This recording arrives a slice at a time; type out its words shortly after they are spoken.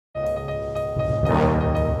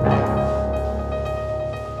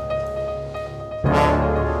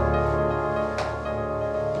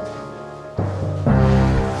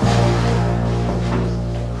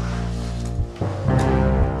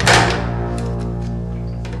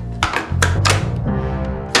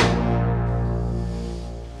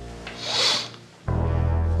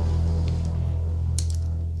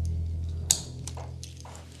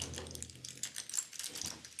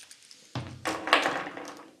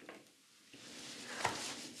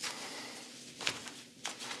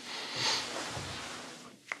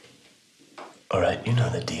you know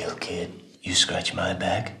the deal, kid. You scratch my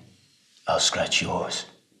back, I'll scratch yours.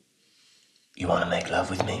 You want to make love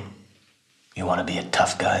with me? You want to be a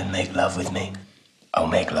tough guy and make love with me? I'll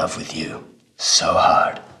make love with you so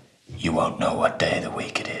hard, you won't know what day of the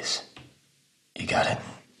week it is. You got it?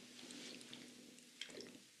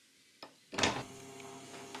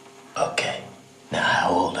 Okay. Now, how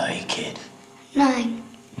old are you, kid? 9.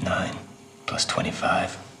 9 plus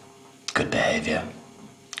 25. Good behavior,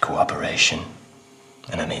 cooperation,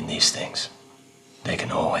 and I mean these things. They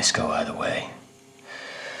can always go either way.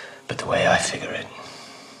 But the way I figure it,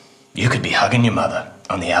 you could be hugging your mother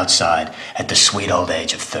on the outside at the sweet old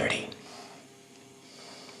age of 30.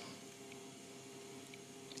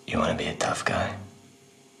 You want to be a tough guy?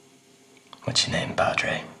 What's your name,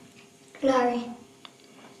 Padre? Larry.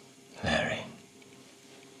 Larry.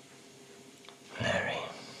 Larry.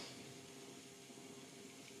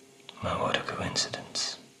 Well, what a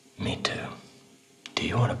coincidence. Me too. Do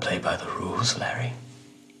you want to play by the rules, Larry?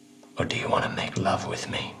 Or do you want to make love with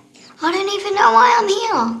me? I don't even know why I'm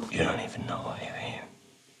here. You don't even know why you're here.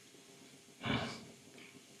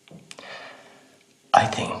 I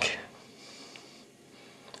think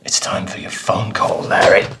it's time for your phone call,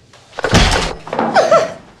 Larry.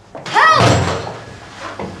 Help!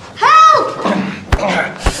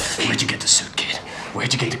 Help! Where'd you get the suit, kid?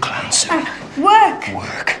 Where'd you get the clown suit? Work.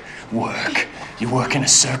 Work. You work in a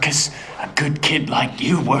circus? A good kid like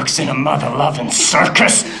you works in a mother-loving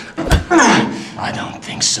circus? I don't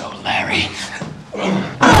think so, Larry.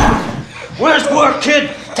 Where's work, kid?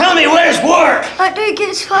 Tell me, where's work? I do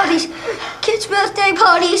kids' parties, kids' birthday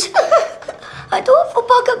parties. I do it for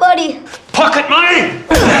pocket money. Pocket money?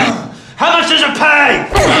 How much does it pay?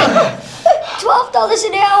 $12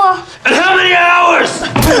 an hour. And how many hours?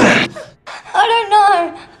 I don't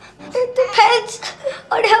know. It depends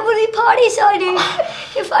on how many parties I do.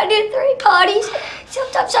 If I do 3 parties,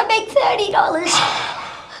 sometimes I make $30.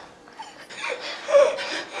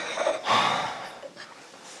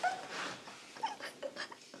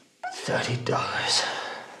 $30.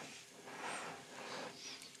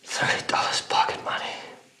 $30 pocket money.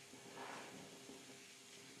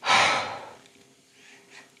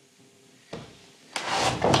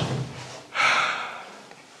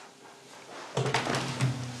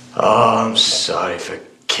 Oh, I'm sorry for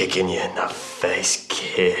kicking you in the face,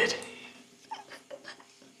 kid.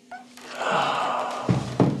 Oh.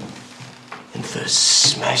 And for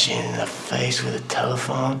smashing you in the face with a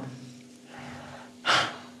telephone.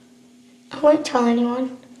 I won't tell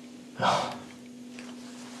anyone. Oh.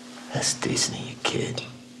 That's decent of you, kid.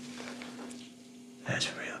 That's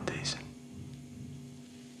real decent.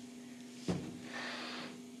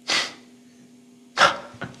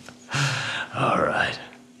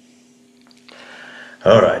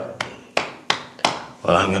 All right.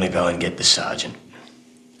 Well, I'm gonna go and get the sergeant.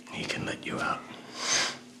 He can let you out.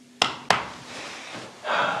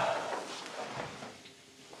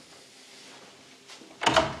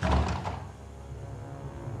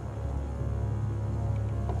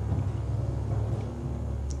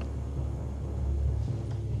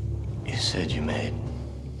 You said you made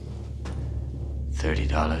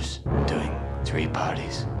 $30 doing 3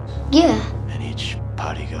 parties? Yeah. And each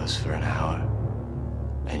party goes for an hour.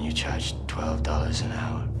 And you charge $12 an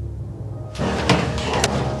hour.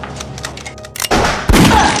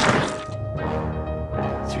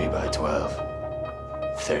 3 by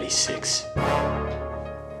 12. 36.